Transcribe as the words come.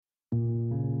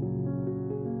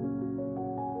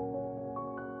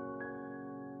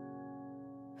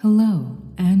Hello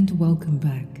and welcome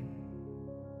back.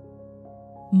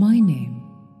 My name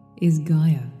is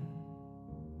Gaia.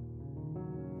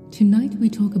 Tonight we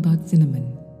talk about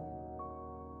cinnamon,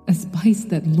 a spice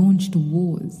that launched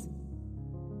wars,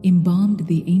 embalmed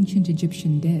the ancient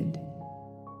Egyptian dead,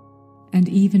 and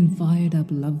even fired up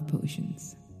love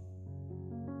potions.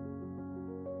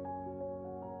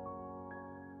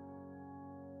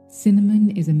 Cinnamon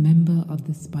is a member of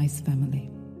the spice family,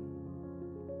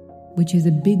 which is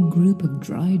a big group of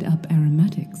dried up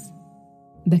aromatics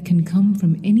that can come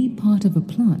from any part of a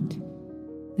plant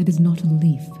that is not a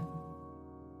leaf.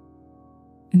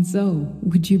 And so,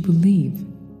 would you believe,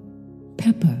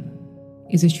 pepper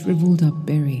is a shriveled up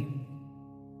berry.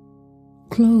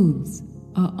 Cloves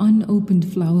are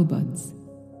unopened flower buds.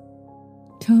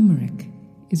 Turmeric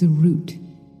is a root.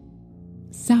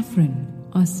 Saffron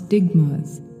are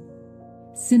stigmas.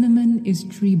 Cinnamon is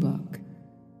tree bark.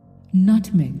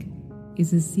 Nutmeg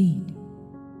is a seed,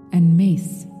 and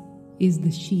mace is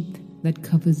the sheath that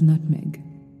covers nutmeg.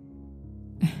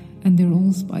 And they're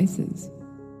all spices.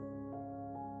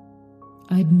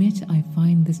 I admit I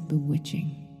find this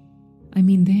bewitching. I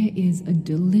mean, there is a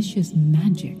delicious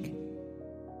magic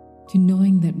to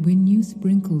knowing that when you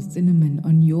sprinkle cinnamon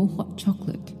on your hot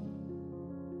chocolate,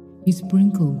 you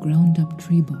sprinkle ground up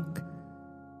tree bark.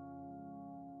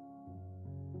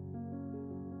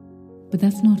 But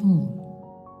that's not all.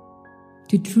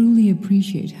 To truly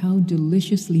appreciate how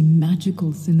deliciously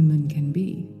magical cinnamon can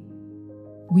be,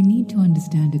 we need to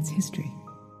understand its history.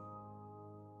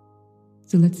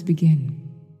 So let's begin.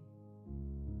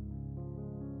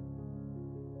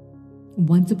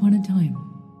 Once upon a time,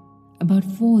 about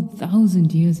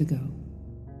 4,000 years ago,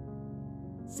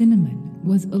 cinnamon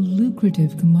was a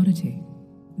lucrative commodity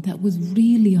that was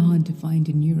really hard to find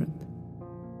in Europe.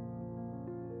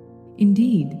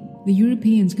 Indeed, the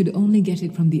Europeans could only get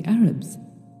it from the Arabs,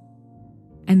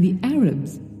 and the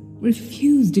Arabs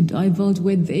refused to divulge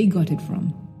where they got it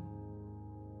from.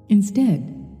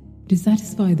 Instead, to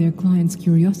satisfy their clients'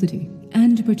 curiosity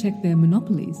and to protect their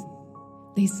monopolies,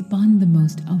 they spun the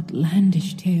most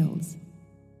outlandish tales.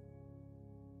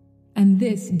 And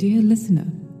this, dear listener,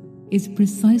 is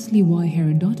precisely why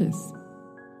Herodotus,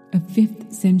 a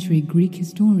 5th century Greek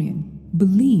historian,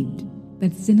 believed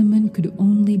that cinnamon could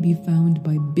only be found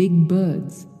by big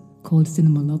birds called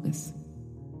cynomologus.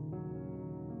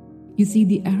 You see,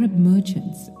 the Arab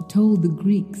merchants told the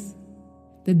Greeks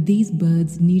that these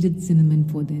birds needed cinnamon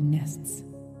for their nests.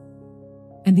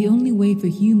 And the only way for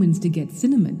humans to get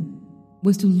cinnamon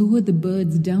was to lure the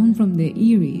birds down from their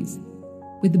eyries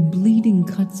with the bleeding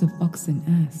cuts of ox and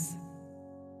ass.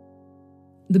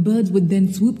 The birds would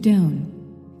then swoop down,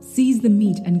 seize the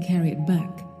meat and carry it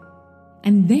back.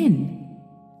 And then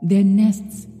their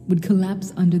nests would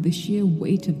collapse under the sheer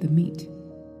weight of the meat.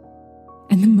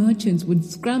 And the merchants would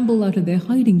scramble out of their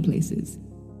hiding places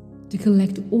to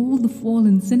collect all the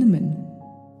fallen cinnamon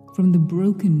from the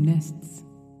broken nests.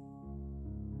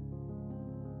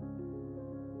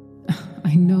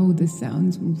 I know this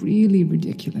sounds really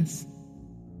ridiculous,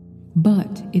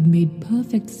 but it made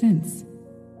perfect sense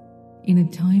in a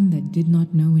time that did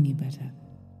not know any better.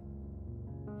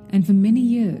 And for many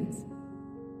years,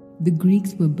 the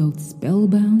Greeks were both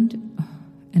spellbound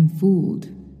and fooled.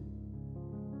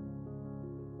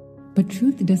 But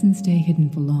truth doesn't stay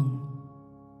hidden for long.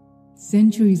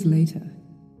 Centuries later,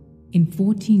 in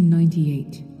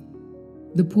 1498,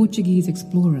 the Portuguese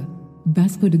explorer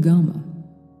Vasco da Gama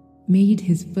made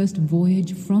his first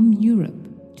voyage from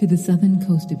Europe to the southern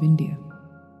coast of India.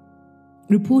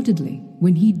 Reportedly,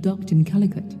 when he docked in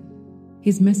Calicut,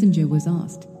 his messenger was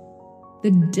asked,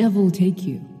 "The devil take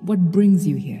you, what brings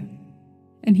you here?"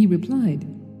 And he replied,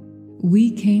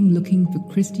 "We came looking for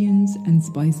Christians and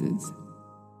spices."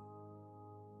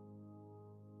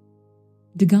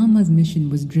 Da Gama's mission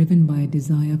was driven by a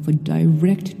desire for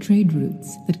direct trade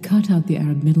routes that cut out the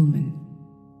Arab middlemen.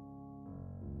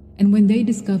 And when they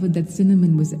discovered that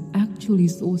cinnamon was actually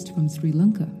sourced from Sri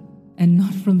Lanka and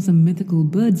not from some mythical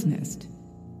bird's nest,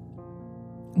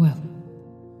 well,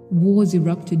 wars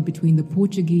erupted between the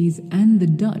Portuguese and the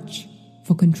Dutch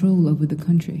for control over the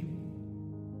country.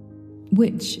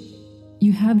 Which,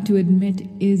 you have to admit,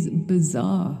 is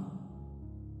bizarre.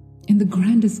 In the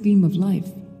grander scheme of life,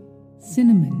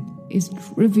 cinnamon is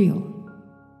trivial.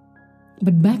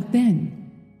 But back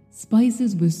then,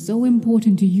 spices were so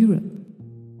important to Europe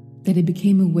that it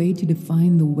became a way to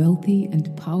define the wealthy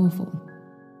and powerful.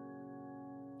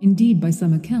 Indeed, by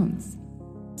some accounts,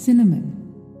 cinnamon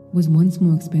was once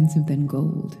more expensive than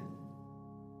gold.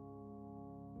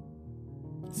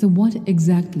 So what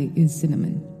exactly is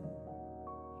cinnamon?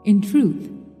 In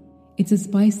truth, it's a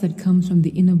spice that comes from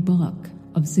the inner bark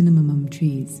of cinnamomum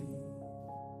trees.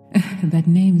 That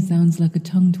name sounds like a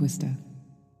tongue twister.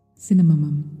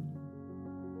 Cinnamomum.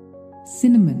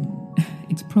 Cinnamon,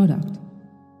 its product,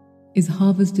 is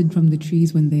harvested from the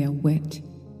trees when they are wet.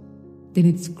 Then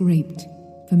it's scraped,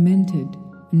 fermented,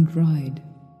 and dried.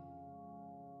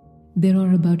 There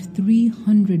are about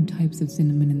 300 types of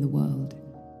cinnamon in the world,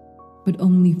 but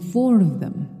only 4 of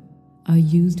them are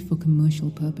used for commercial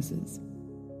purposes.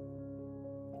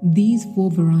 These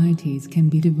 4 varieties can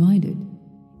be divided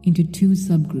into 2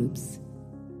 subgroups: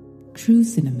 true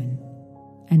cinnamon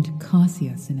and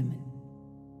cassia cinnamon.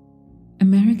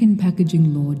 American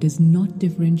packaging law does not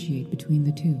differentiate between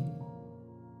the two.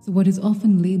 So what is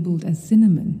often labeled as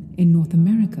cinnamon in North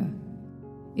America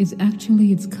is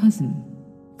actually its cousin,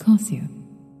 cassia.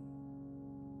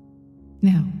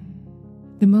 Now,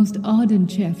 the most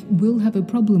ardent chef will have a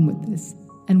problem with this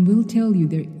and will tell you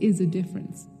there is a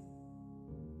difference.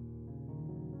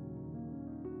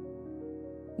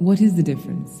 What is the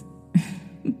difference?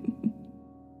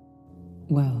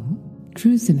 Well,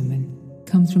 true cinnamon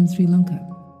comes from Sri Lanka.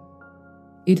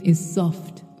 It is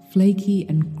soft, flaky,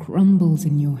 and crumbles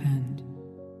in your hand.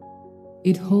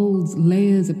 It holds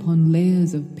layers upon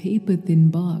layers of paper-thin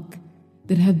bark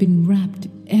that have been wrapped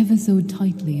ever so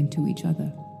tightly into each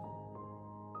other.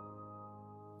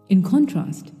 In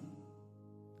contrast,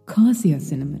 cassia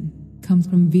cinnamon comes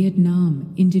from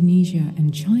Vietnam, Indonesia,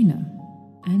 and China,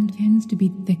 and tends to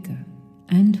be thicker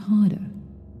and harder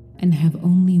and have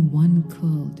only one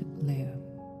curled layer.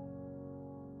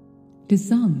 To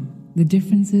some, the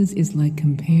differences is like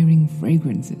comparing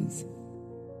fragrances.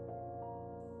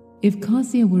 If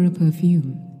cassia were a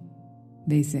perfume,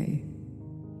 they say,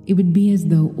 it would be as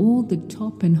though all the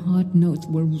top and heart notes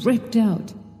were ripped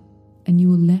out and you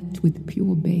were left with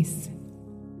pure base.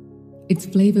 Its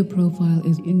flavor profile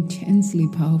is intensely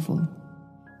powerful.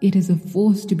 It is a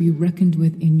force to be reckoned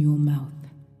with in your mouth.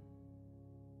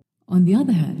 On the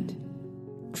other hand,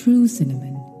 true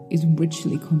cinnamon is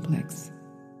richly complex,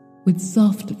 with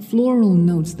soft floral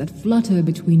notes that flutter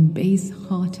between base,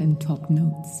 heart, and top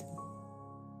notes.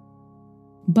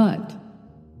 But,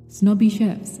 snobby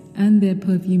chefs and their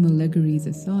perfume allegories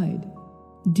aside,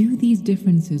 do these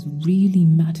differences really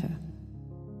matter?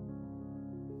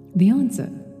 The answer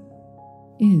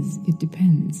is it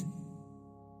depends.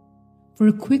 For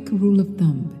a quick rule of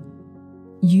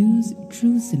thumb, use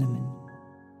true cinnamon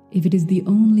if it is the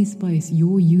only spice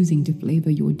you're using to flavor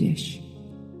your dish.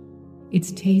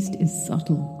 Its taste is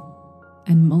subtle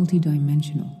and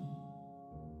multidimensional.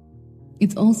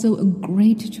 It's also a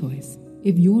great choice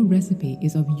if your recipe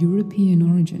is of European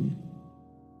origin.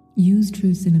 Use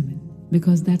true cinnamon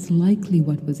because that's likely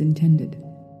what was intended.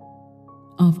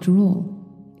 After all,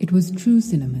 it was true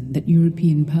cinnamon that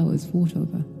European powers fought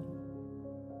over.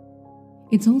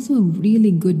 It's also a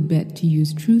really good bet to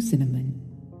use true cinnamon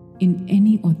in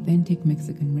any authentic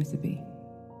Mexican recipe,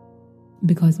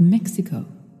 because Mexico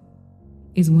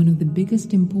is one of the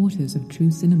biggest importers of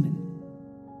true cinnamon.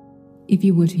 If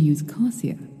you were to use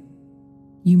cassia,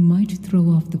 you might throw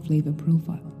off the flavor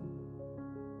profile.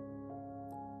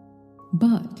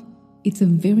 But it's a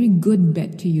very good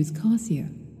bet to use cassia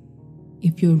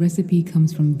if your recipe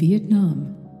comes from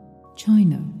Vietnam,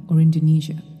 China, or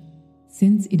Indonesia,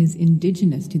 since it is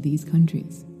indigenous to these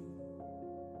countries.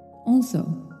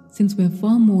 Also, since we're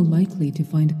far more likely to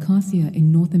find cassia in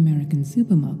North American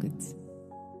supermarkets,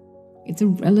 it's a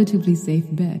relatively safe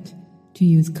bet to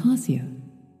use cassia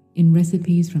in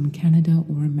recipes from Canada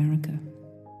or America.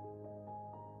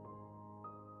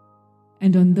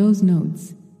 And on those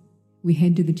notes, we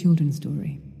head to the children's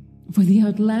story for the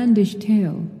outlandish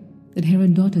tale that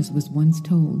Herodotus was once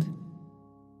told.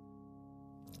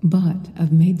 But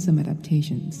I've made some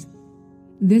adaptations.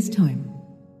 This time,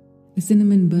 the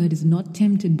cinnamon bird is not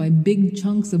tempted by big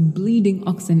chunks of bleeding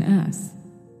oxen ass,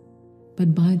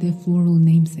 but by their floral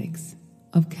namesakes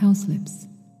of cowslips,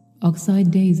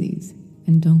 ox-eyed daisies,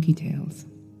 and donkey tails.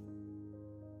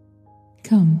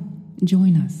 Come,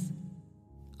 join us.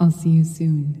 I'll see you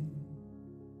soon.